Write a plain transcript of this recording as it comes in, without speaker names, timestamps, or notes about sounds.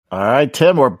All right,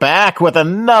 Tim, we're back with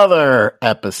another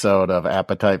episode of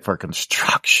Appetite for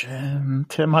Construction.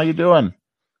 Tim, how you doing?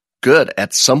 Good.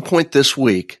 At some point this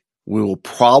week, we will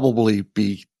probably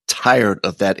be tired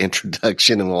of that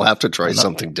introduction and we'll have to try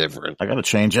something different. I got to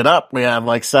change it up. We have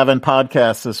like 7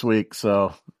 podcasts this week,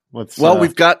 so let's. Well,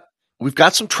 we've got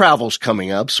some travels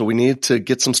coming up, so we need to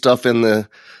get some stuff in the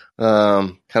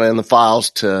kind of in the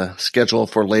files to schedule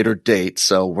for later dates.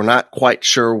 So we're not quite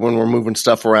sure when we're moving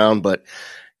stuff around, but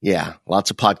yeah,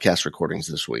 lots of podcast recordings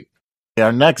this week.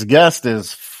 Our next guest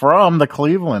is from the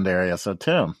Cleveland area. So,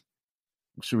 Tim,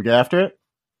 should we get after it?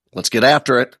 Let's get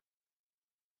after it.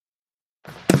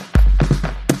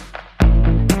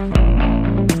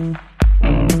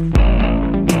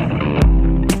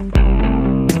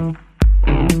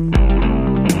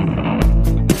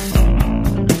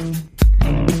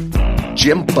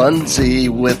 Jim Bunze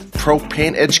with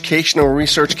Propane Educational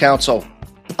Research Council,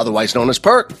 otherwise known as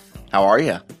PERC. How are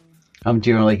you? I'm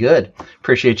doing really good.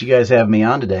 Appreciate you guys having me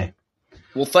on today.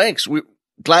 Well, thanks. We're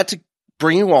glad to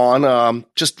bring you on.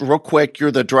 Just real quick,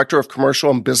 you're the Director of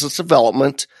Commercial and Business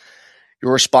Development.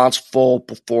 You're responsible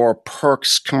for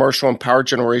PERC's commercial and power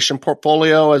generation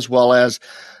portfolio, as well as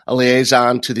a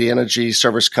liaison to the energy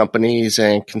service companies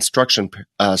and construction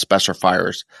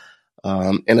specifiers.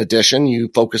 In addition, you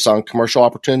focus on commercial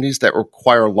opportunities that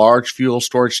require large fuel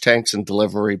storage tanks and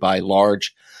delivery by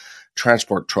large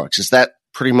transport trucks. Is that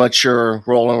pretty much your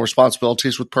role and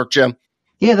responsibilities with PERC, Jim?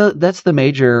 Yeah, that's the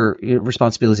major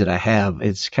responsibilities that I have.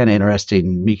 It's kind of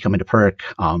interesting, me coming to PERC.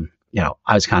 I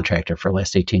was a contractor for the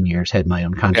last 18 years, had my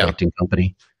own contracting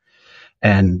company.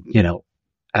 And,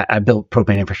 I built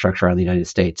propane infrastructure around the United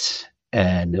States.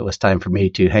 And it was time for me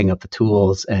to hang up the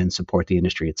tools and support the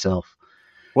industry itself.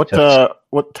 What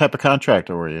type of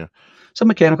contractor were you? So,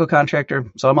 mechanical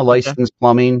contractor. So I'm a licensed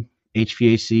plumbing,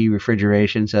 HVAC,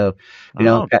 refrigeration. So,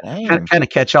 kind of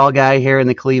catch-all guy here in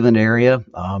the Cleveland area.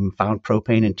 Found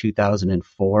propane in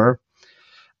 2004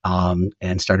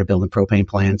 and started building propane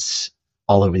plants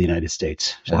all over the United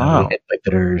States. So we had pipe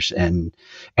fitters and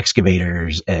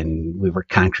excavators, and we were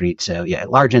concrete. So, yeah,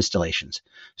 large installations.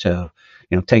 So,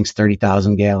 tanks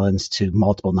 30,000 gallons to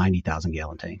multiple 90,000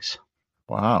 gallon tanks.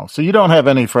 Wow. So you don't have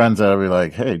any friends that will be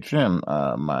like, hey, Jim,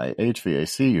 my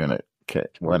HVAC unit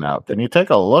went out. Can you take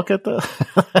a look at this?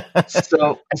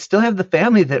 So I still have the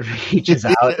family that reaches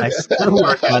out. I still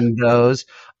work on those.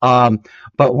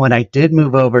 But when I did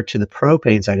move over to the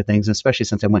propane side of things, especially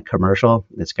since I went commercial,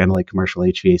 it's kind of like commercial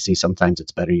HVAC. Sometimes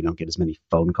it's better. You don't get as many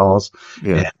phone calls.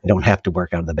 Yeah. I don't have to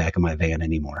work out of the back of my van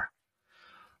anymore.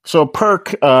 So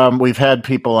PERC, we've had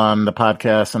people on the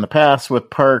podcast in the past with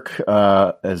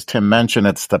PERC. As Tim mentioned,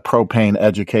 it's the Propane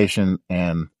Education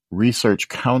and Research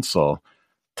Council.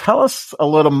 Tell us a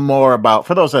little more about,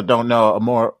 for those that don't know,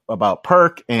 more about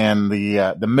PERC and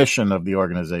the mission of the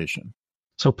organization.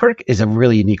 So PERC is a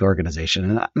really unique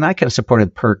organization, and I kind of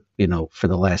supported PERC, for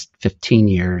the last 15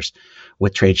 years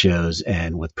with trade shows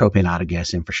and with propane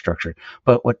autogas infrastructure.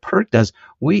 But what PERC does,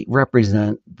 we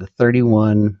represent the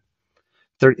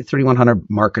 3,100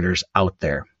 marketers out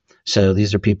there. So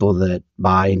these are people that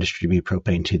buy and distribute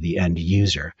propane to the end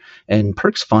user. And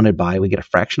PERC's funded by, we get a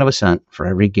fraction of a cent for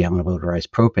every gallon of odorized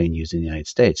propane used in the United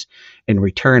States. In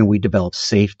return, we develop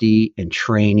safety and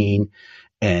training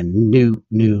and new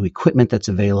equipment that's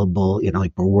available.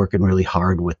 Like we're working really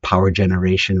hard with power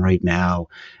generation right now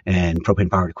and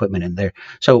propane powered equipment in there.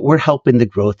 So we're helping the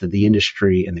growth of the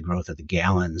industry and the growth of the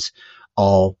gallons,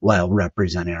 all while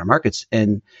representing our markets.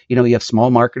 And, you have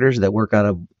small marketers that work out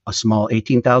of a small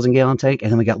 18,000 gallon tank.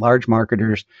 And then we got large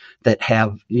marketers that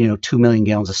have, 2 million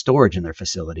gallons of storage in their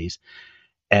facilities.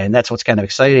 And that's what's kind of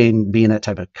exciting, being that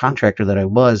type of contractor that I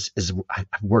was, is I've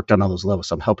worked on all those levels.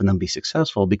 So I'm helping them be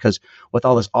successful, because with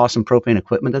all this awesome propane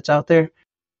equipment that's out there,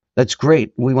 that's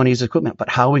great. We want to use the equipment, but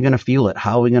how are we going to fuel it?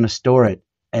 How are we going to store it?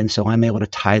 And so I'm able to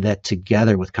tie that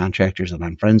together with contractors that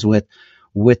I'm friends with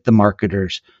the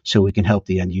marketers, so we can help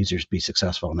the end users be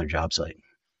successful on their job site.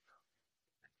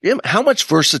 Yeah, how much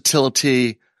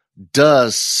versatility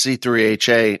does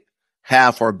C3H8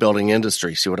 have for our building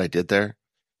industry? See what I did there?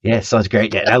 Yeah, sounds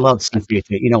great. Yeah, I love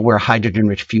C3H8. We're a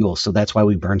hydrogen-rich fuel, so that's why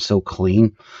we burn so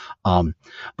clean.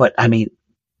 But I mean,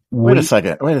 Wait a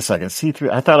second. C3.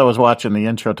 I thought I was watching the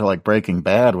intro to like Breaking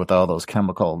Bad with all those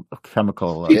chemical.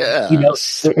 Yeah.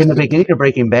 In the beginning of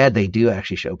Breaking Bad, they do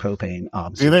actually show propane.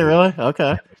 Do they really?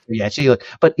 Okay. Yeah.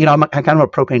 But I'm kind of a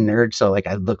propane nerd, so like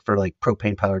I look for like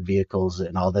propane powered vehicles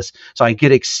and all this. So I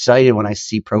get excited when I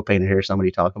see propane and hear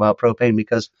somebody talk about propane,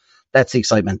 because that's the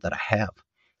excitement that I have.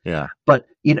 Yeah. But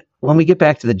when we get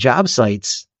back to the job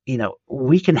sites,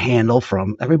 we can handle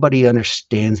from, everybody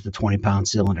understands the 20-pound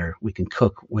cylinder. We can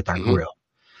cook with our grill.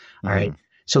 All right.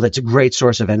 So that's a great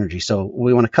source of energy. So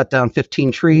we want to cut down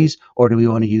 15 trees, or do we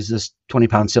want to use this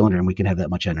 20-pound cylinder and we can have that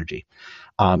much energy?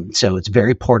 So it's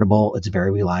very portable, it's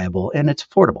very reliable, and it's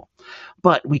affordable.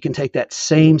 But we can take that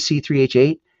same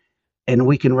C3H8 and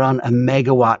we can run a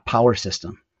megawatt power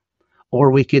system,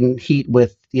 or we can heat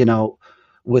with,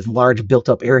 with large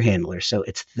built-up air handlers. So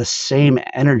it's the same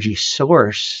energy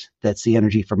source that's the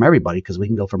energy from everybody, because we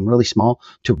can go from really small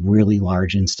to really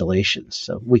large installations.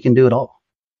 So we can do it all.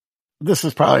 This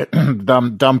is probably a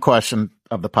dumb question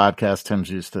of the podcast. Tim's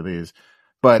used to these.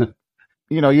 But,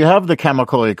 you have the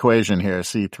chemical equation here,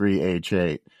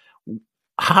 C3H8.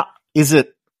 How is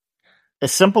it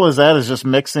as simple as that? Is just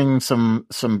mixing some,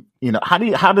 how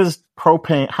does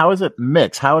propane, how is it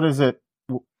mixed? How is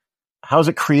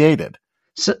it created?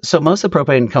 So most of the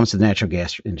propane comes to the natural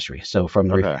gas industry. So from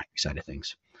the refining side of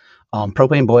things,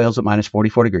 propane boils at minus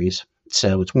 44 degrees.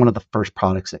 So it's one of the first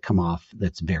products that come off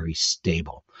that's very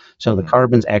stable. So the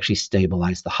carbons actually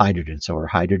stabilize the hydrogen. So we're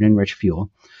a hydrogen-rich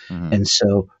fuel. And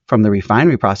so from the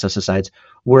refinery process sides,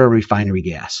 we're a refinery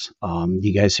gas.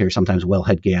 You guys hear sometimes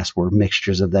wellhead gas. We're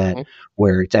mixtures of that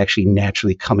where it's actually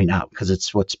naturally coming out because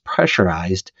it's what's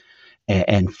pressurized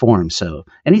and formed. So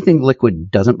anything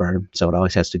liquid doesn't burn. So it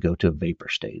always has to go to a vapor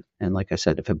state. And like I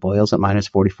said, if it boils at minus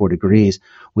 44 degrees,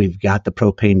 we've got the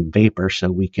propane vapor.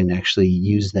 So we can actually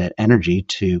use that energy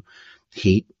to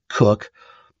heat, cook,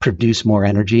 produce more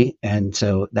energy. And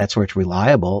so that's where it's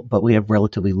reliable, but we have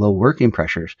relatively low working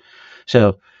pressures.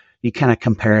 So you kind of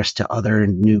compare us to other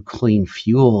new clean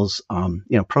fuels.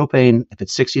 Propane, if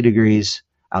it's 60 degrees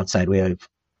outside, we have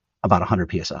about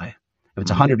 100 PSI. If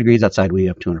it's 100 degrees outside, we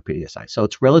have 200 PSI. So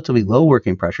it's relatively low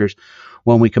working pressures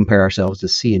when we compare ourselves to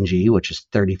CNG, which is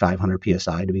 3,500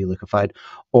 PSI to be liquefied.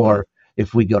 Or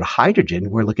if we go to hydrogen,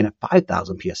 we're looking at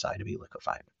 5,000 PSI to be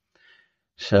liquefied.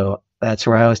 So that's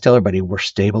where I always tell everybody we're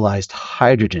stabilized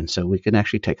hydrogen. So we can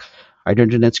actually take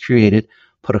hydrogen that's created,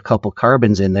 put a couple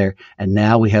carbons in there, and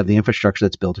now we have the infrastructure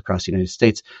that's built across the United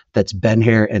States that's been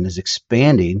here and is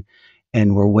expanding,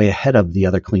 and we're way ahead of the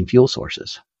other clean fuel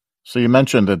sources. So you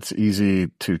mentioned it's easy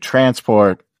to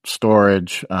transport,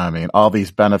 storage, all these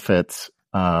benefits.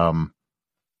 How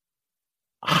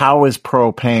is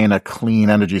propane a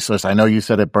clean energy source? I know you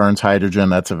said it burns hydrogen.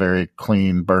 That's a very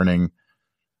clean burning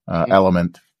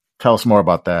element. Tell us more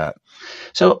about that.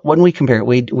 So when we compare it,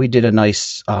 we did a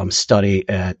nice study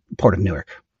at Port of Newark.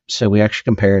 So we actually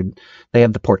compared, they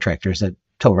have the port tractors that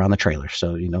tow around the trailer.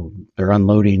 So, they're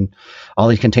unloading all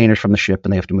these containers from the ship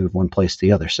and they have to move one place to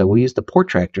the other. So we used the port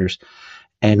tractors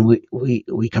and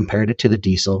we compared it to the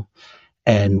diesel,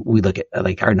 and we look at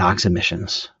like our NOx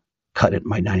emissions cut it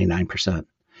by 99%.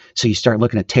 So you start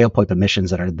looking at tailpipe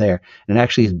emissions that are there, and it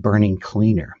actually is burning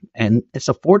cleaner. And it's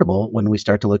affordable when we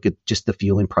start to look at just the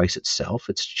fueling price itself.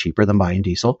 It's cheaper than buying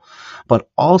diesel, but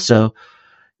also,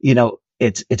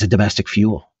 it's a domestic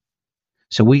fuel.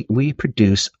 So we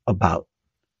produce about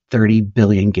 30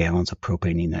 billion gallons of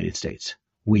propane in the United States.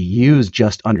 We use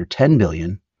just under 10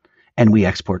 billion and we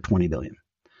export 20 billion.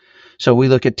 So we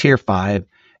look at tier 5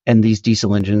 and these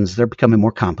diesel engines, they're becoming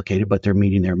more complicated, but they're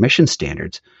meeting their emission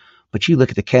standards. But you look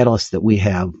at the catalyst that we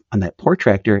have on that port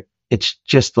tractor, it's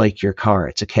just like your car.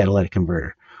 It's a catalytic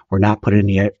converter. We're not putting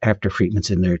any after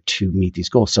treatments in there to meet these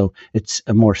goals. So it's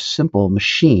a more simple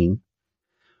machine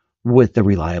with the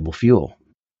reliable fuel.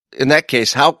 In that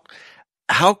case, how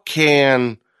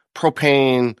can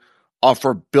propane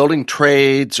offer building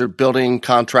trades or building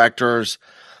contractors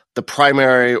the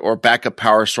primary or backup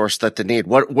power source that they need?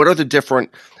 What are the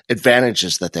different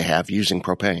advantages that they have using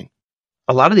propane?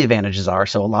 A lot of the advantages are,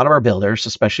 so a lot of our builders,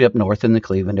 especially up north in the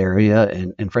Cleveland area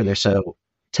and further, so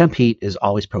temp heat is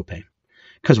always propane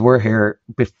because we're here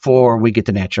before we get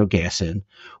the natural gas in.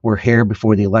 We're here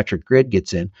before the electric grid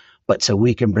gets in, but so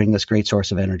we can bring this great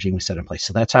source of energy and we set in place.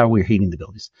 So that's how we're heating the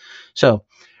buildings. So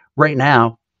right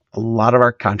now, a lot of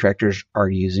our contractors are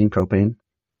using propane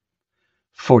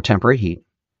for temporary heat.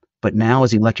 But now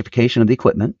is the electrification of the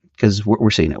equipment, because we're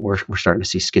seeing it. We're starting to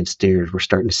see skid steers. We're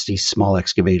starting to see small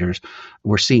excavators.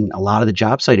 We're seeing a lot of the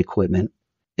job site equipment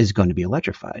is going to be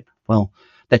electrified. Well,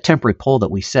 that temporary pole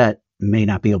that we set may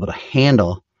not be able to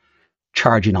handle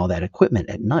charging all that equipment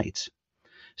at nights.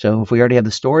 So if we already have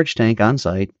the storage tank on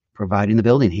site providing the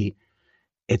building heat,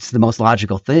 it's the most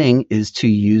logical thing is to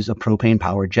use a propane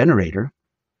powered generator,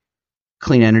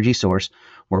 clean energy source.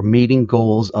 We're meeting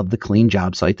goals of the clean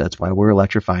job site. That's why we're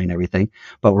electrifying everything,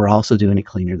 but we're also doing it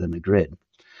cleaner than the grid.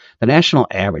 The national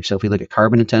average, so if we look at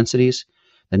carbon intensities,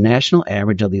 the national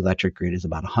average of the electric grid is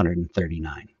about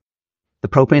 139. The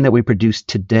propane that we produce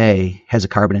today has a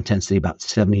carbon intensity about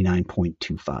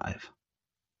 79.25.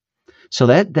 So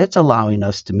that's allowing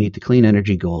us to meet the clean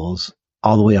energy goals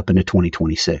all the way up into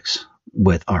 2026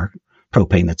 with our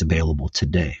propane that's available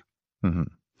today. Mm-hmm.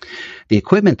 The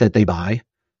equipment that they buy,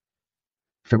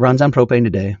 if it runs on propane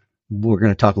today, we're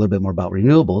going to talk a little bit more about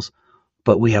renewables,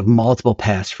 but we have multiple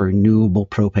paths for renewable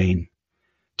propane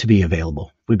to be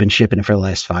available. We've been shipping it for the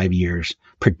last 5 years.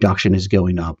 Production is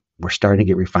going up. We're starting to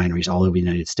get refineries all over the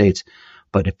United States.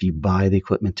 But if you buy the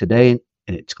equipment today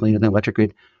and it's cleaner than electric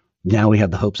grid, now we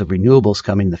have the hopes of renewables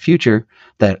coming in the future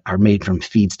that are made from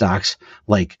feedstocks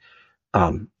like,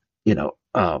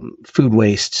 food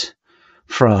waste,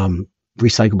 from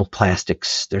recyclable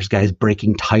plastics. There's guys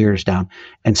breaking tires down.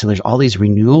 And so there's all these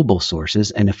renewable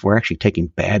sources. And if we're actually taking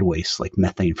bad waste like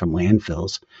methane from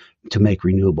landfills to make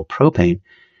renewable propane,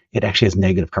 it actually has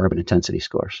negative carbon intensity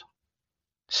scores.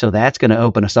 So that's going to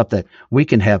open us up that we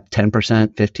can have 10%,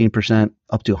 15%,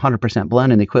 up to 100%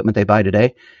 blend in the equipment they buy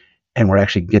today. And we're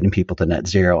actually getting people to net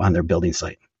zero on their building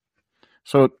site.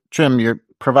 So, Jim, you're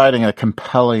providing a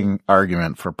compelling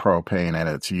argument for propane and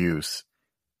its use.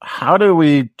 How do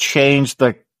we change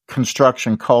the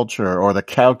construction culture or the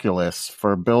calculus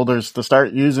for builders to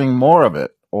start using more of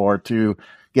it or to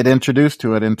get introduced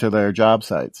to it into their job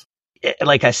sites?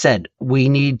 Like I said, we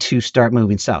need to start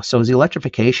moving south. So as the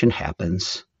electrification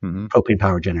happens, propane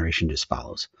power generation just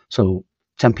follows. So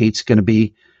Tempete's going to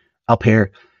be up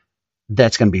here.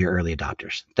 That's going to be your early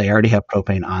adopters. They already have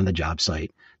propane on the job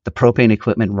site. The propane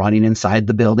equipment running inside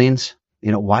the buildings.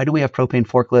 Why do we have propane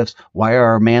forklifts? Why are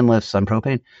our man lifts on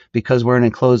propane? Because we're in an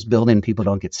enclosed building and people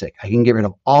don't get sick. I can get rid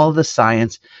of all the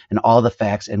science and all the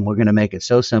facts, and we're going to make it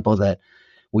so simple that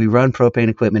we run propane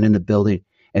equipment in the building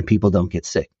and people don't get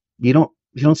sick. You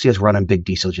don't see us running big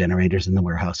diesel generators in the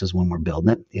warehouses when we're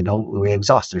building it. We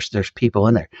exhaust. There's people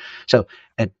in there. So,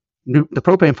 and the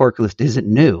propane forklift isn't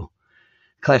new.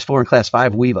 Class 4 and Class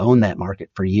 5, we've owned that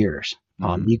market for years.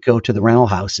 You go to the rental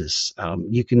houses,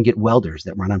 you can get welders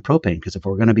that run on propane, because if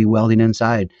we're going to be welding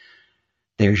inside,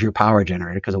 there's your power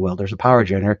generator, because a welder's a power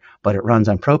generator, but it runs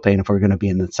on propane if we're going to be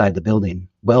inside the building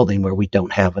welding where we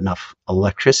don't have enough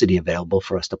electricity available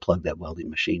for us to plug that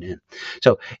welding machine in.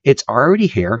 So it's already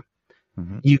here.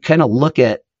 You kind of look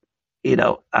at,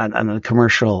 on the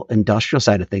commercial industrial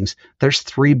side of things, there's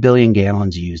 3 billion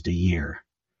gallons used a year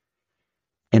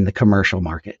in the commercial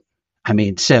market. I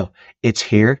mean, so it's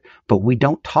here, but we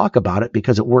don't talk about it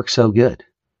because it works so good.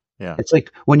 Yeah. It's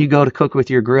like when you go to cook with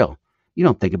your grill, you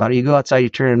don't think about it. You go outside, you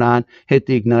turn it on, hit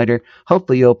the igniter.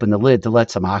 Hopefully you open the lid to let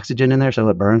some oxygen in there so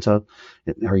it burns. Or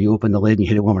you open the lid and you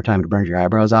hit it one more time and it burns your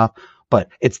eyebrows off. But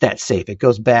it's that safe. It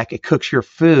goes back, it cooks your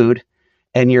food,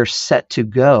 and you're set to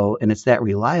go. And it's that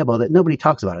reliable that nobody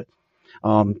talks about it.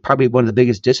 Probably one of the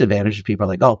biggest disadvantages, people are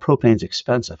like, oh, propane's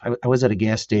expensive. I was at a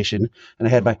gas station and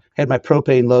I had my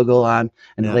propane logo on,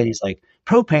 and the lady's like,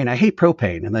 propane, I hate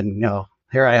propane. And then,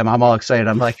 here I am, I'm all excited.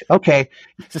 I'm like, okay,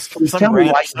 just some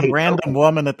random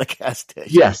woman at the gas station.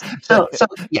 Yes. So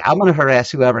yeah, I'm going to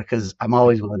harass whoever, because I'm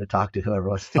always willing to talk to whoever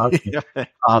wants to talk to me.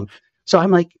 So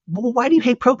I'm like, well, why do you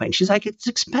hate propane? She's like, it's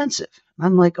expensive.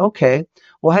 I'm like, okay,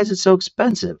 why is it so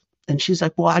expensive? And she's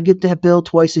like, well, I get that bill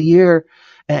twice a year,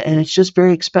 and it's just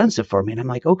very expensive for me. And I'm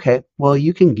like, okay, well,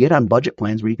 you can get on budget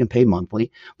plans where you can pay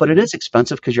monthly, but it is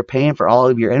expensive because you're paying for all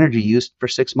of your energy use for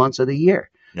 6 months of the year.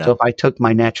 Yeah. So if I took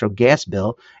my natural gas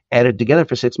bill, added together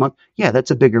for 6 months, yeah,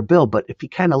 that's a bigger bill. But if you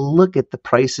kind of look at the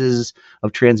prices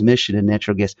of transmission and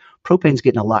natural gas, propane's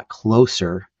getting a lot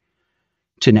closer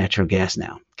to natural gas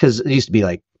now. Because it used to be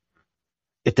like,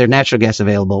 if there's natural gas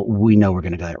available, we know we're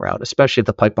going to go that route, especially if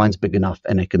the pipeline's big enough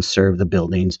and it can serve the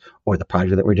buildings or the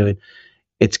project that we're doing.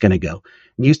 It's going to go.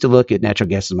 I used to look at natural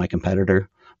gas as my competitor,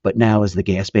 but now as the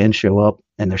gas bans show up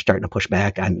and they're starting to push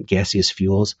back on gaseous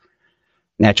fuels,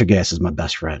 natural gas is my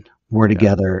best friend. We're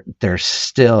together.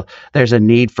 There's a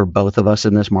need for both of us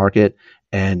in this market.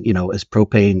 And, as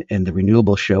propane and the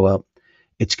renewables show up,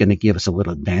 it's going to give us a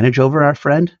little advantage over our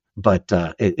friend, but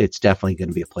it's definitely going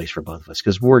to be a place for both of us,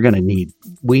 because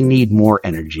we need more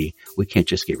energy. We can't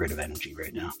just get rid of energy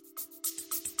right now.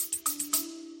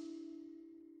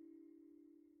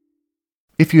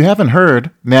 If you haven't heard,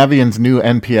 Navient's new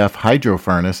NPF hydro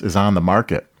furnace is on the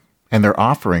market, and they're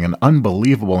offering an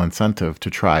unbelievable incentive to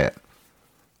try it.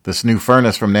 This new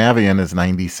furnace from Navient is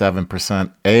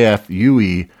 97%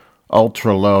 AFUE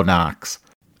ultra-low NOx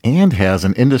and has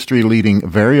an industry-leading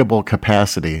variable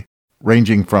capacity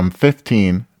ranging from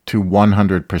 15 to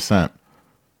 100%.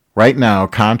 Right now,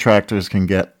 contractors can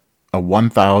get a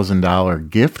 $1,000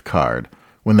 gift card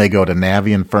when they go to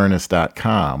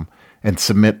navientfurnace.com and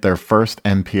submit their first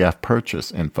NPF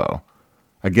purchase info.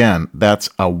 Again, that's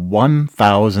a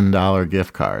 $1,000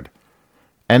 gift card.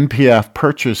 NPF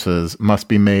purchases must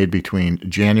be made between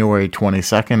January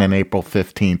 22nd and April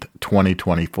 15th,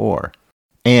 2024.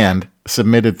 and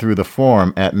submitted through the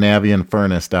form at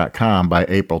navianfurnace.com by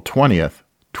April 20th,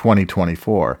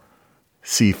 2024.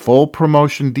 See full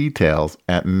promotion details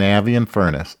at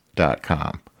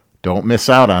navianfurnace.com. Don't miss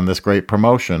out on this great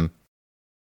promotion.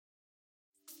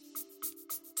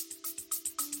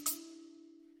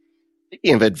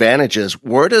 Speaking of advantages,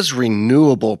 where does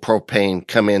renewable propane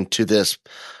come into this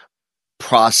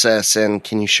process, and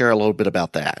can you share a little bit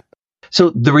about that? So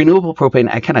the renewable propane,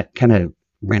 I kind of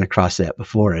ran across that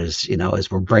before, as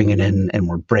we're bringing in and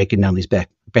we're breaking down these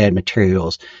bad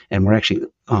materials, and we're actually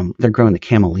they're growing the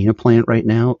camelina plant right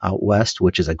now out west,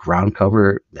 which is a ground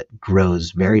cover that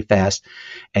grows very fast,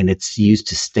 and it's used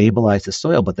to stabilize the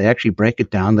soil. But they actually break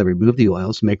it down, they remove the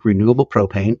oils, make renewable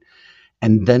propane,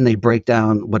 and then they break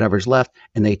down whatever's left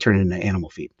and they turn it into animal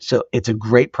feed. So it's a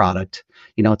great product.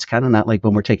 It's kind of not like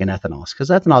when we're taking ethanol, because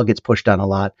ethanol gets pushed down a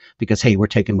lot because, hey, we're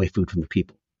taking away food from the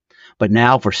people. But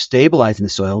now if we're stabilizing the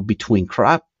soil between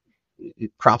crops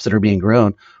that are being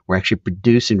grown, we're actually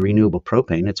producing renewable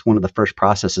propane. It's one of the first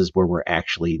processes where we're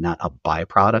actually not a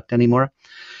byproduct anymore.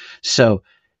 So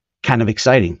kind of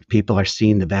exciting. People are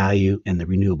seeing the value in the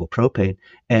renewable propane.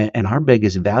 And our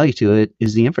biggest value to it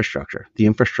is the infrastructure. The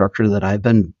infrastructure that I've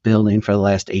been building for the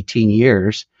last 18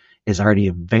 years is already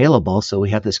available. So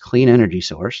we have this clean energy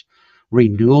source.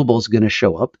 Renewable is going to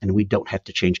show up, and we don't have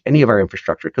to change any of our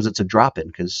infrastructure because it's a drop-in.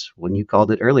 Because when you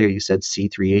called it earlier, you said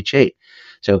C3H8.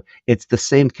 So it's the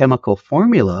same chemical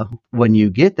formula when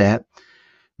you get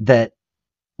that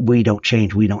we don't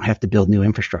change. We don't have to build new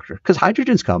infrastructure because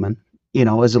hydrogen's coming.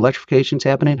 As electrification's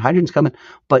happening, hydrogen's coming,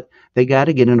 but they got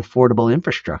to get an affordable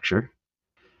infrastructure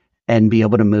and be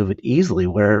able to move it easily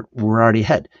where we're already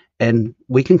ahead. And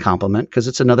we can complement because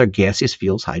it's another gaseous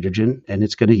fuels, hydrogen, and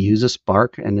it's going to use a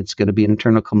spark and it's going to be an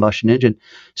internal combustion engine.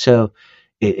 So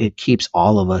it keeps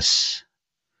all of us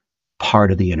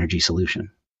part of the energy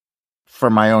solution. For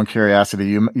my own curiosity,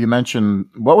 you mentioned,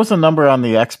 what was the number on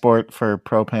the export for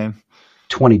propane?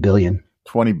 20 billion.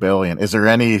 20 billion. Is there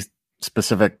any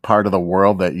specific part of the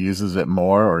world that uses it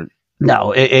more, or?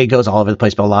 No, it goes all over the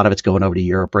place, but a lot of it's going over to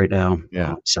Europe right now.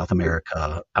 Yeah. South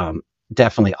America,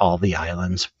 definitely all the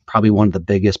islands. Probably one of the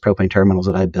biggest propane terminals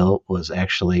that I built was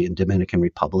actually in Dominican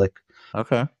Republic.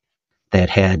 Okay. That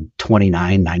had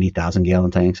 29, 90,000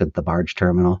 gallon tanks at the barge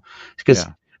terminal. Because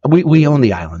we own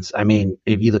the islands. I mean,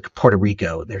 if you look at Puerto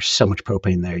Rico, there's so much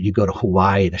propane there. You go to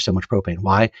Hawaii, there's so much propane.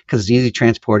 Why? Because it's easy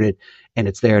transported and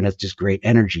it's there, and it's just great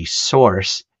energy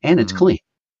source, and it's clean.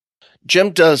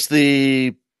 Jim, does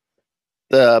the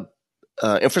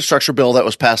infrastructure bill that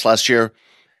was passed last year,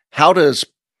 how do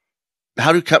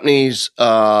companies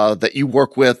that you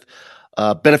work with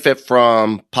benefit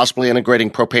from possibly integrating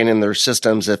propane in their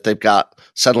systems if they've got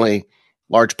suddenly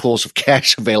large pools of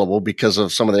cash available because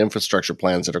of some of the infrastructure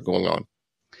plans that are going on?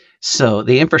 So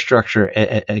the infrastructure,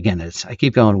 again, I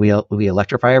keep going, we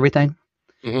electrify everything,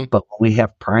 but when we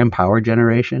have prime power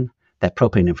generation, that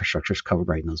propane infrastructure is covered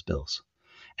right in those bills.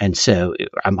 And so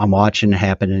I'm watching it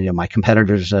happen. My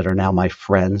competitors that are now my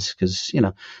friends, because,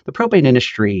 the propane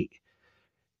industry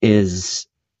is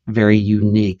very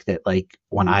unique, that like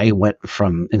when I went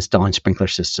from installing sprinkler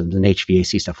systems and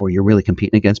HVAC stuff where you're really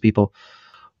competing against people,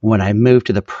 when I moved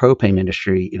to the propane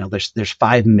industry, there's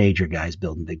 5 major guys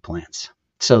building big plants.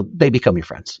 So they become your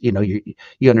friends.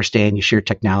 You understand, you share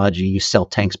technology, you sell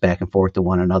tanks back and forth to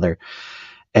one another.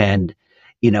 And,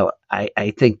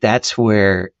 I think that's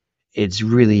where it's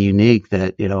really unique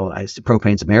that,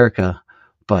 propane's America,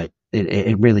 but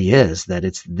it really is that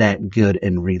it's that good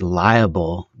and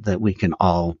reliable that we can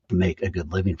all make a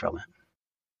good living from it.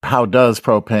 How does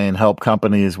propane help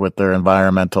companies with their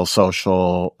environmental,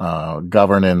 social,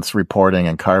 governance, reporting,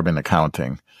 and carbon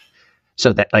accounting?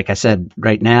 So that, like I said,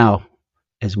 right now,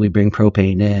 as we bring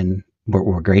propane in,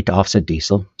 we're great to offset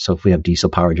diesel. So if we have diesel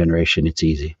power generation, it's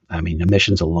easy. I mean,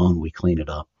 emissions alone, we clean it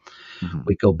up.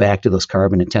 We go back to those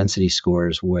carbon intensity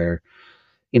scores where,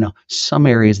 some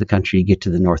areas of the country, you get to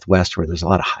the Northwest where there's a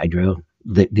lot of hydro,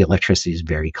 the electricity is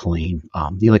very clean.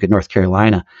 You look at North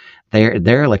Carolina,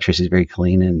 their electricity is very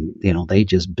clean, and, they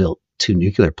just built 2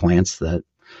 nuclear plants that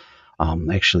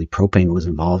actually propane was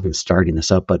involved in starting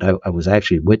this up. But I was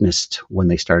actually witnessed when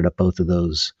they started up both of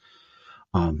those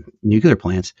nuclear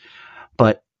plants,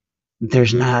 but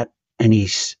there's not any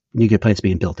nuclear plants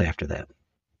being built after that.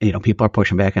 People are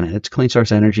pushing back on it. It's clean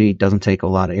source energy, doesn't take a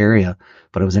lot of area,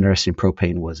 but it was interesting.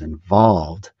 Propane was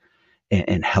involved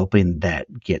in helping that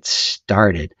get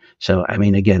started. So, I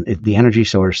mean, again, the energy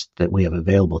source that we have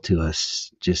available to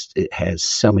us, it has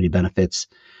so many benefits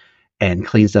and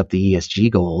cleans up the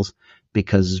ESG goals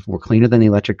because we're cleaner than the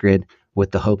electric grid with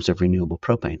the hopes of renewable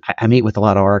propane. I meet with a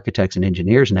lot of architects and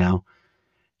engineers now,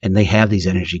 and they have these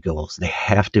energy goals. They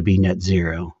have to be net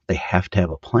zero. They have to have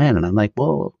a plan. And I'm like,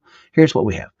 well, here's what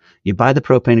we have. You buy the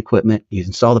propane equipment, you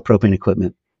install the propane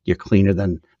equipment, you're cleaner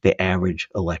than the average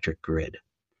electric grid.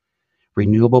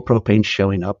 Renewable propane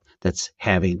showing up that's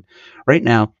having right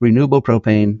now, renewable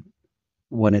propane,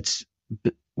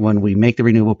 when we make the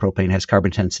renewable propane, has carbon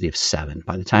intensity of 7.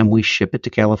 By the time we ship it to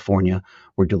California,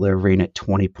 we're delivering at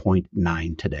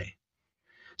 20.9 today.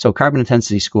 So carbon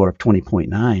intensity score of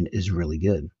 20.9 is really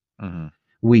good. Mm-hmm.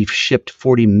 We've shipped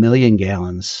 40 million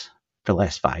gallons for the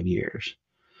last 5 years.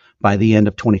 By the end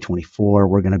of 2024,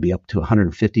 we're going to be up to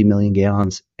 150 million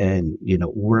gallons. And,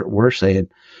 we're saying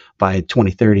by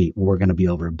 2030, we're going to be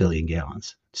over 1 billion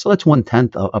gallons. So that's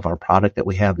 1/10 of our product that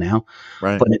we have now.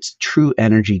 Right. But it's true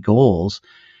energy goals.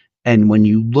 And when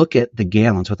you look at the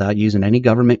gallons without using any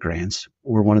government grants,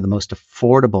 we're one of the most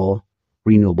affordable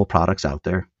renewable products out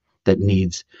there that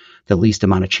needs the least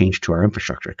amount of change to our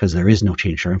infrastructure, because there is no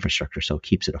change to our infrastructure. So it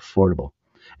keeps it affordable.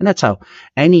 And that's how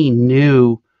any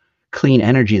new clean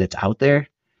energy that's out there,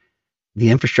 the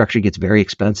infrastructure gets very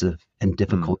expensive and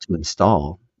difficult to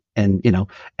install. And,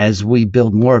 as we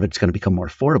build more of it, it's going to become more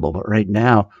affordable. But right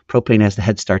now, propane has the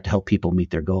head start to help people meet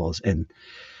their goals. And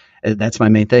that's my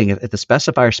main thing. If the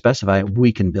specifiers specify,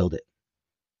 we can build it.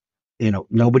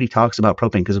 Nobody talks about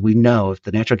propane because we know if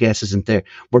the natural gas isn't there,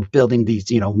 we're building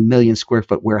these, million square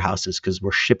foot warehouses because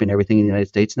we're shipping everything in the United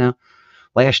States now.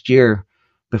 Last year,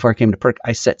 before I came to PERC,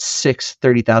 I set 6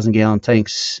 30,000 gallon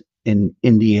tanks in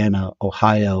Indiana,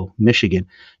 Ohio, Michigan,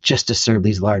 just to serve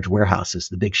these large warehouses,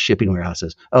 the big shipping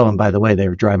warehouses. Oh, and by the way, they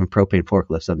were driving propane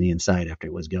forklifts on the inside after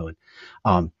it was going.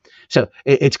 So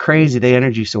it's crazy. The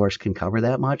energy source can cover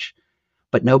that much,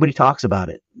 but nobody talks about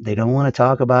it. They don't want to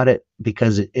talk about it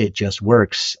because it just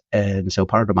works. And so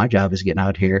part of my job is getting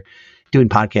out here, doing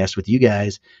podcasts with you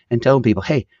guys and telling people,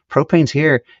 hey, propane's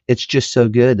here. It's just so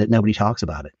good that nobody talks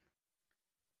about it.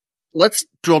 Let's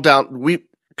drill down.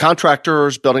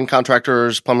 Contractors, building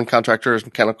contractors, plumbing contractors,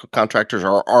 mechanical contractors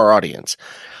are our audience.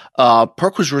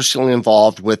 PERC was recently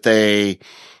involved with a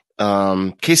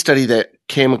case study that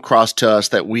came across to us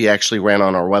that we actually ran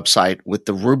on our website with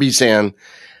the Ruby's Inn,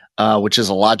 which is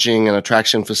a lodging and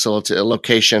attraction facility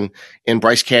location in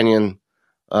Bryce Canyon,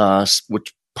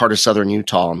 which part of southern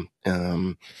Utah.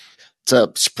 It's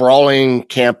a sprawling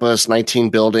campus, 19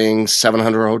 buildings,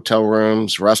 700 hotel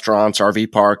rooms, restaurants,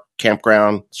 RV park,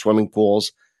 campground, swimming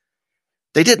pools.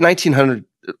 They did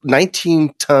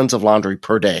 19 tons of laundry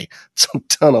per day. It's a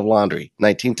ton of laundry,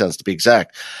 19 tons to be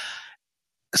exact.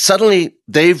 Suddenly,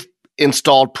 they've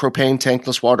installed propane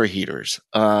tankless water heaters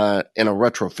in a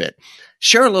retrofit.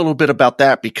 Share a little bit about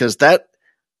that, because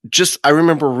I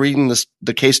remember reading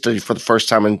the case study for the first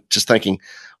time and just thinking,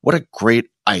 what a great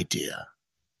idea.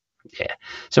 Yeah.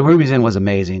 So Ruby's Inn was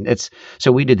amazing.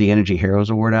 So we did the Energy Heroes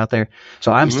Award out there.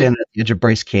 So I'm standing at the edge of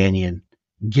Bryce Canyon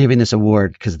giving this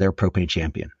award because they're propane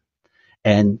champion.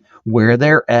 And where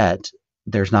they're at,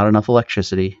 there's not enough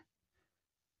electricity.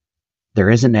 There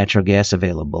isn't natural gas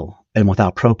available. And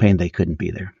without propane, they couldn't be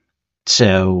there.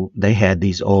 So they had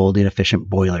these old inefficient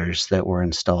boilers that were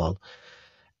installed.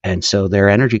 And so their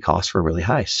energy costs were really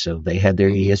high. So they had their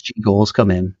ESG goals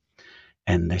come in.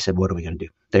 And they said, what are we going to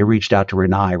do? They reached out to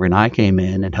Renai. Renai came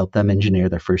in and helped them engineer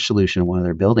their first solution in one of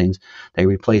their buildings. They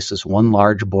replaced this one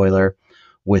large boiler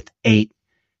with 8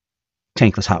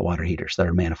 tankless hot water heaters that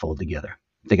are manifold together.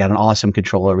 They got an awesome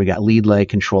controller. We got lead leg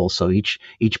control. So each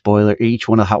boiler, each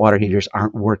one of the hot water heaters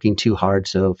aren't working too hard.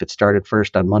 So if it started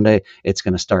first on Monday, it's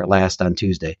going to start last on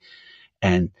Tuesday.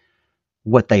 And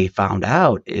what they found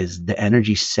out is the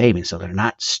energy savings. So they're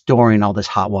not storing all this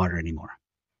hot water anymore.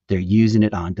 They're using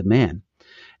it on demand.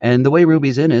 And the way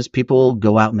Ruby's Inn is, people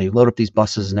go out and they load up these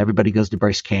buses and everybody goes to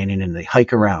Bryce Canyon and they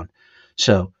hike around.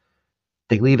 So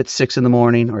they leave at 6 in the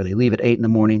morning or they leave at 8 in the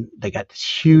morning. They got this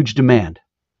huge demand.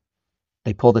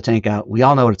 They pull the tank out. We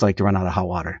all know what it's like to run out of hot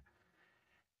water.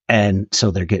 And so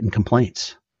they're getting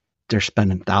complaints. They're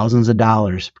spending thousands of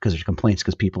dollars because there's complaints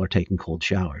because people are taking cold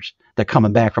showers. They're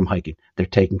coming back from hiking. They're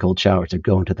taking cold showers. They're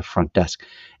going to the front desk.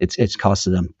 It's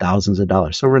costing them thousands of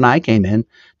dollars. So Renai came in,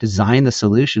 designed the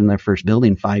solution in their first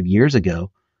building 5 years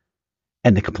ago,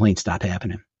 and the complaints stopped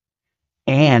happening.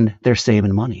 And they're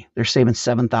saving money. They're saving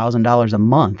 $7,000 a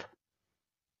month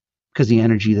because the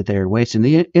energy that they're wasting,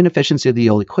 the inefficiency of the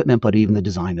old equipment, but even the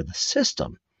design of the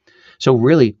system. So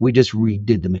really, we just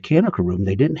redid the mechanical room.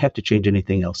 They didn't have to change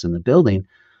anything else in the building.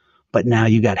 But now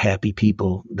you got happy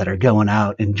people that are going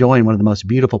out, enjoying one of the most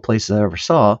beautiful places I ever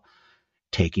saw,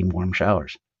 taking warm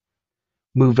showers.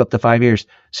 Moved up to 5 years.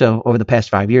 So over the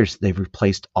past 5 years, they've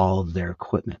replaced all of their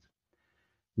equipment.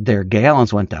 Their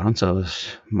gallons went down. So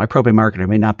my propane marketer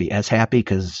may not be as happy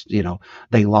because,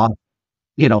 they lost.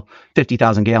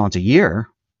 50,000 gallons a year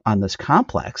on this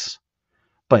complex,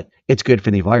 but it's good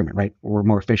for the environment, right? We're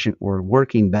more efficient. We're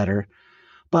working better.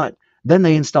 But then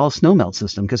they install a snow melt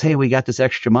system because, hey, we got this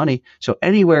extra money. So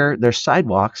anywhere there's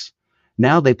sidewalks,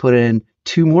 now they put in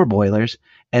 2 more boilers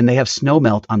and they have snow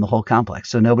melt on the whole complex.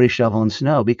 So nobody's shoveling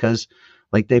snow because,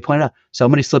 like they pointed out,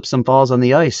 somebody slips and falls on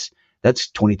the ice.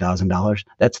 That's $20,000.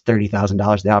 That's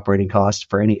 $30,000, the operating cost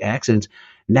for any accidents.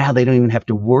 Now they don't even have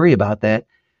to worry about that.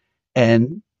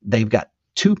 And they've got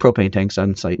 2 propane tanks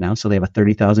on site now. So they have a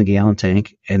 30,000 gallon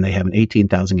tank and they have an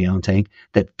 18,000 gallon tank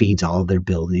that feeds all of their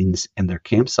buildings and their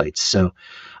campsites. So,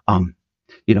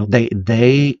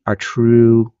 they are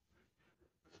true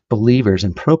believers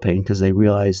in propane because they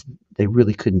realize they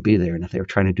really couldn't be there. And if they were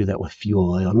trying to do that with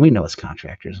fuel oil, and we know as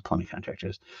contractors, plumbing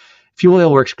contractors, fuel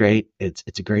oil works great. It's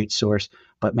a great source,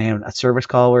 but man, a service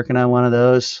call working on one of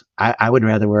those, I would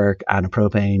rather work on a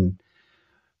propane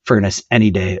furnace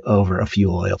any day over a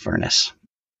fuel oil furnace.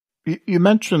 You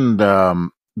mentioned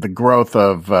the growth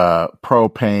of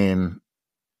propane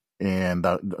in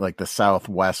the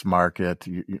Southwest market.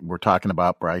 We're talking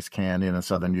about Bryce Canyon in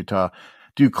southern Utah.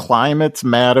 Do climates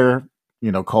matter,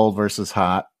 cold versus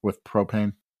hot with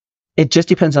propane? It just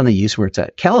depends on the use where it's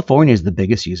at. California is the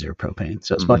biggest user of propane.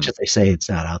 So as much as they say it's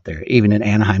not out there, even in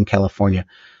Anaheim, California,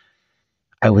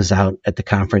 I was out at the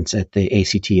conference at the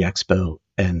ACT Expo,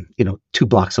 and 2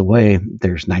 blocks away,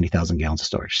 there's 90,000 gallons of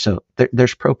storage. So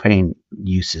there's propane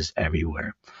uses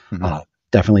everywhere.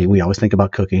 Definitely, we always think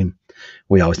about cooking.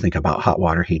 We always think about hot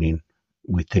water heating.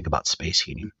 We think about space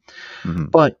heating.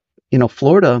 But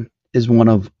Florida is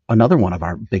another one of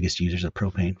our biggest users of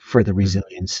propane for the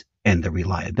resilience and the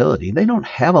reliability. They don't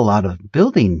have a lot of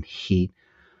building heat,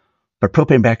 but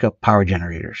propane backup power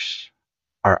generators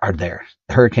are there.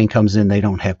 The hurricane comes in, they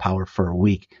don't have power for a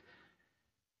week.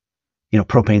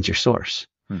 Propane's your source.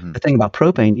 The thing about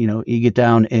propane, you get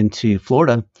down into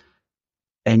Florida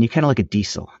and you kind of like a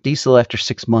diesel. Diesel after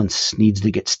 6 months needs to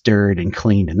get stirred and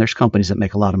cleaned. And there's companies that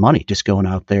make a lot of money just going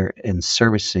out there and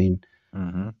servicing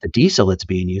the diesel that's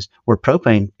being used, where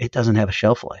propane, it doesn't have a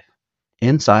shelf life.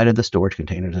 Inside of the storage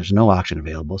container, there's no oxygen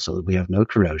available, so we have no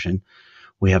corrosion.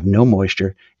 We have no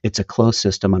moisture. It's a closed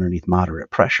system underneath moderate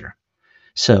pressure.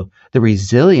 So the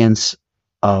resilience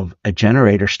of a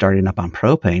generator starting up on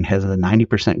propane has a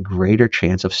 90% greater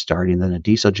chance of starting than a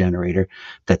diesel generator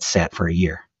that's sat for a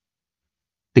year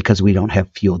because we don't have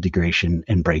fuel degradation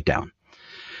and breakdown.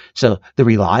 So the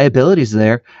reliability is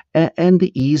there, and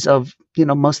the ease of,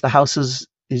 most of the houses,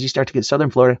 as you start to get southern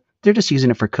Florida, they're just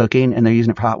using it for cooking and they're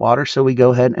using it for hot water. So we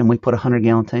go ahead and we put a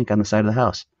 100-gallon tank on the side of the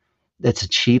house. It's a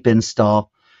cheap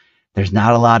install. There's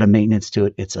not a lot of maintenance to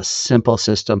it. It's a simple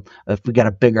system. If we got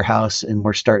a bigger house and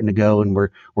we're starting to go and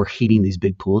we're heating these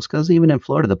big pools, because even in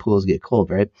Florida, the pools get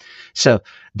cold, right? So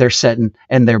they're setting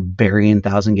and they're burying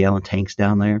 1,000-gallon tanks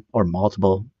down there, or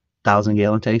multiple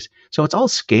 1,000-gallon tanks. So it's all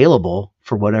scalable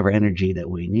for whatever energy that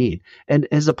we need. And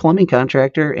as a plumbing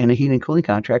contractor and a heating and cooling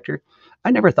contractor,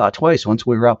 I never thought twice. Once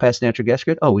we were out past natural gas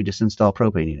grid, we just install a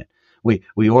propane unit.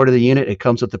 We order the unit. It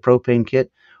comes with the propane kit.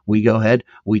 We go ahead,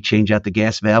 we change out the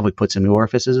gas valve, we put some new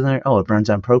orifices in there. It burns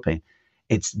on propane.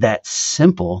 It's that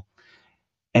simple.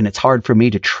 And it's hard for me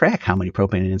to track how many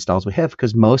propane installs we have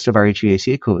because most of our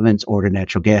HVAC equipment's ordered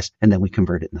natural gas and then we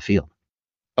convert it in the field.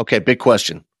 Okay, big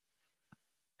question.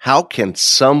 How can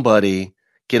somebody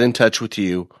get in touch with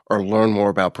you or learn more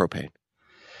about propane?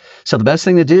 So the best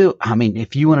thing to do,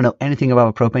 if you want to know anything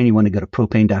about propane, you want to go to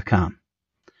propane.com.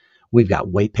 We've got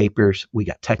white papers. We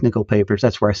got technical papers.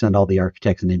 That's where I send all the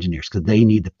architects and engineers because they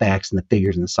need the facts and the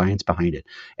figures and the science behind it.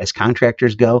 As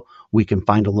contractors go, we can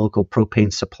find a local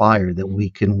propane supplier that we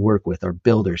can work with, or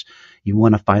builders. You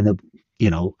want to find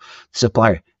the,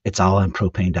 supplier. It's all on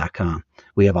propane.com.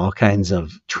 We have all kinds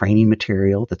of training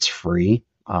material that's free.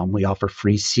 We offer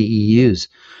free CEUs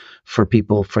for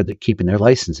people for keeping their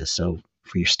licenses. So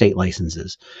for your state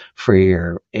licenses, for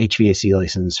your HVAC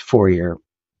license, for your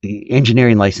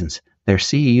engineering license, there are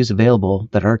CEUs available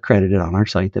that are accredited on our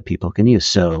site that people can use.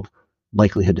 So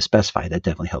likelihood to specify, that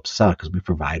definitely helps us out because we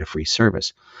provide a free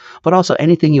service. But also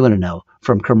anything you want to know,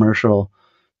 from commercial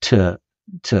to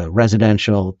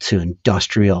residential to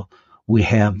industrial, we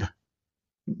have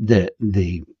the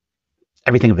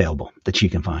everything available that you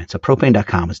can find. So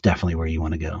propane.com is definitely where you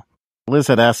want to go. Liz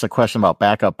had asked a question about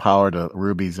backup power to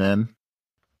Ruby's Inn.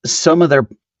 Some of their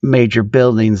major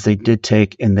buildings, they did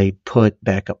take and they put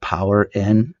backup power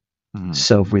in.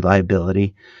 So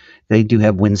reliability, they do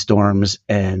have windstorms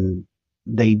and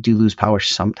they do lose power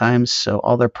sometimes. So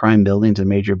all their prime buildings and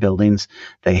major buildings,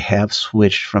 they have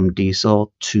switched from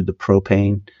diesel to the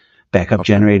propane backup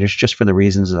generators just for the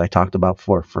reasons that I talked about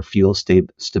for fuel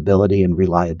stability and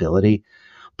reliability.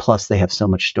 Plus, they have so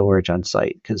much storage on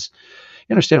site because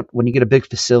you understand when you get a big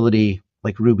facility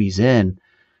like Ruby's in,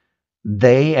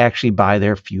 they actually buy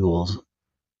their fuels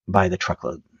by the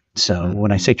truckload. So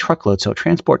when I say truckload, so a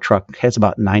transport truck has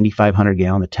about 9,500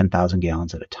 gallons to 10,000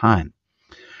 gallons at a time.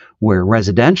 Where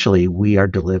residentially, we are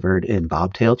delivered in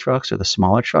bobtail trucks or the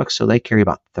smaller trucks, so they carry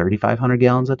about 3,500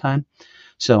 gallons a time.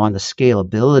 So on the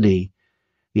scalability,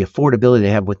 the affordability they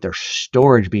have with their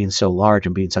storage being so large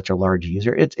and being such a large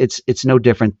user, it's no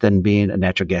different than being a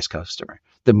natural gas customer.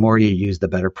 The more you use, the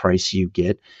better price you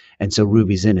get. And so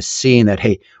Ruby's in is seeing that,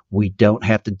 hey, we don't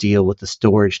have to deal with the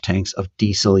storage tanks of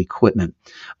diesel equipment,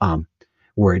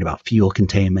 worried about fuel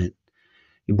containment,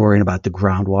 worrying about the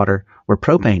groundwater. Where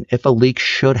propane, if a leak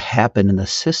should happen in the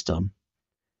system,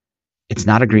 it's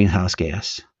not a greenhouse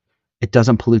gas. It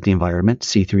doesn't pollute the environment.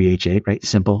 C3H8, right?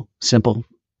 Simple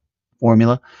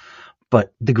formula.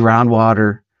 But the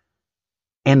groundwater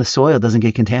and the soil doesn't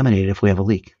get contaminated if we have a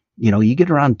leak. You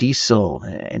get around diesel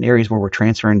in areas where we're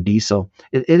transferring diesel.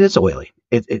 It is oily.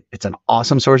 It's an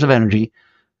awesome source of energy.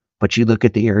 But you look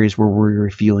at the areas where we're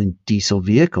refueling diesel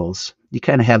vehicles, you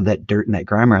kind of have that dirt and that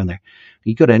grime around there.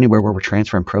 You go to anywhere where we're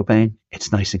transferring propane,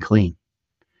 it's nice and clean.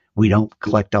 We don't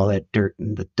collect all that dirt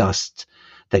and the dust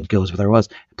that goes with our wells.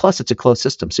 Plus, it's a closed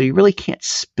system. So you really can't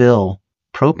spill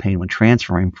propane when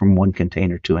transferring from one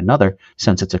container to another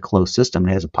since it's a closed system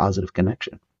and has a positive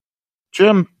connection.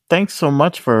 Jim, thanks so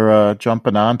much for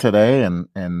jumping on today and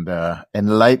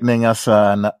enlightening us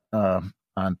on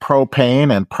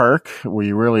propane and PERC.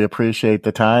 We really appreciate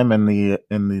the time and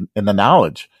the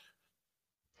knowledge.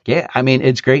 Yeah, I mean,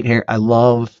 it's great here. I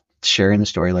love sharing the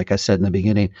story. Like I said in the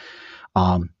beginning,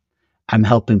 I'm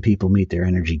helping people meet their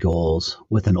energy goals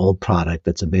with an old product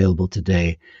that's available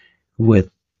today with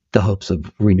the hopes of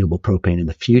renewable propane in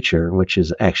the future, which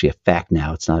is actually a fact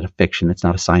now. It's not a fiction. It's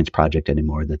not a science project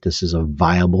anymore, that this is a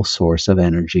viable source of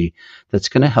energy that's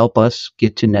going to help us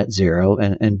get to net zero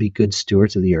and be good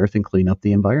stewards of the earth and clean up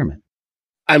the environment.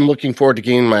 I'm looking forward to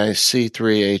getting my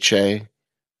C3H8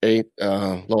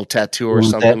 little tattoo or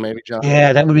something, maybe, John.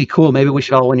 Yeah, that would be cool. Maybe we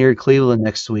should all, when you're in Cleveland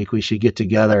next week, we should get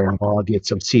together and we'll all get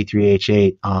some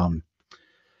C3H8,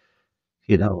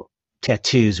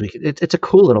 tattoos. It's a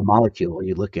cool little molecule when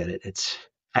you look at it.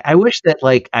 I wish that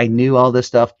I knew all this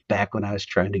stuff back when I was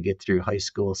trying to get through high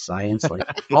school science.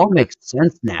 It all makes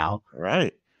sense now.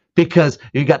 Right. Because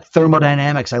you got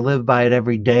thermodynamics. I live by it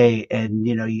every day. And,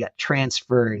 you got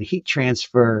transfer and heat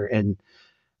transfer and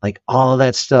all of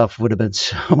that stuff would have been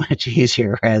so much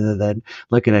easier rather than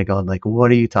looking at it going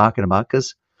what are you talking about?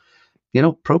 Because,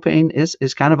 propane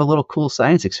is kind of a little cool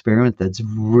science experiment that's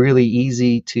really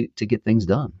easy to get things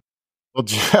done. Well,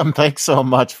 Jim, thanks so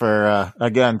much for,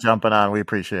 again, jumping on. We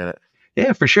appreciate it.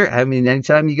 Yeah, for sure. I mean,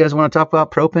 anytime you guys want to talk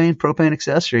about propane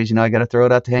accessories, I got to throw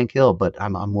it out to Hank Hill, but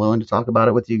I'm willing to talk about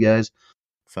it with you guys.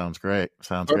 Sounds great.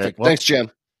 Perfect. Great. Well, thanks,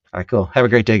 Jim. All right, cool. Have a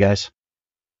great day, guys.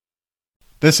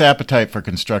 This Appetite for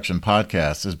Construction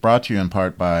podcast is brought to you in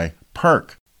part by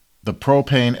PERC, the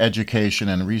Propane Education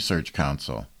and Research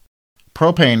Council.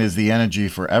 Propane is the energy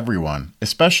for everyone,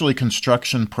 especially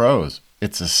construction pros.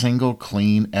 It's a single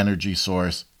clean energy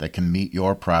source that can meet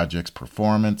your project's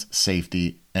performance,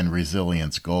 safety, and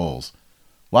resilience goals,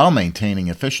 while maintaining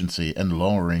efficiency and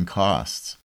lowering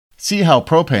costs. See how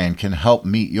propane can help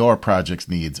meet your project's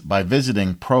needs by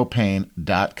visiting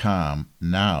propane.com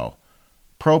now.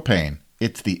 Propane,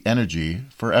 it's the energy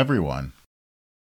for everyone.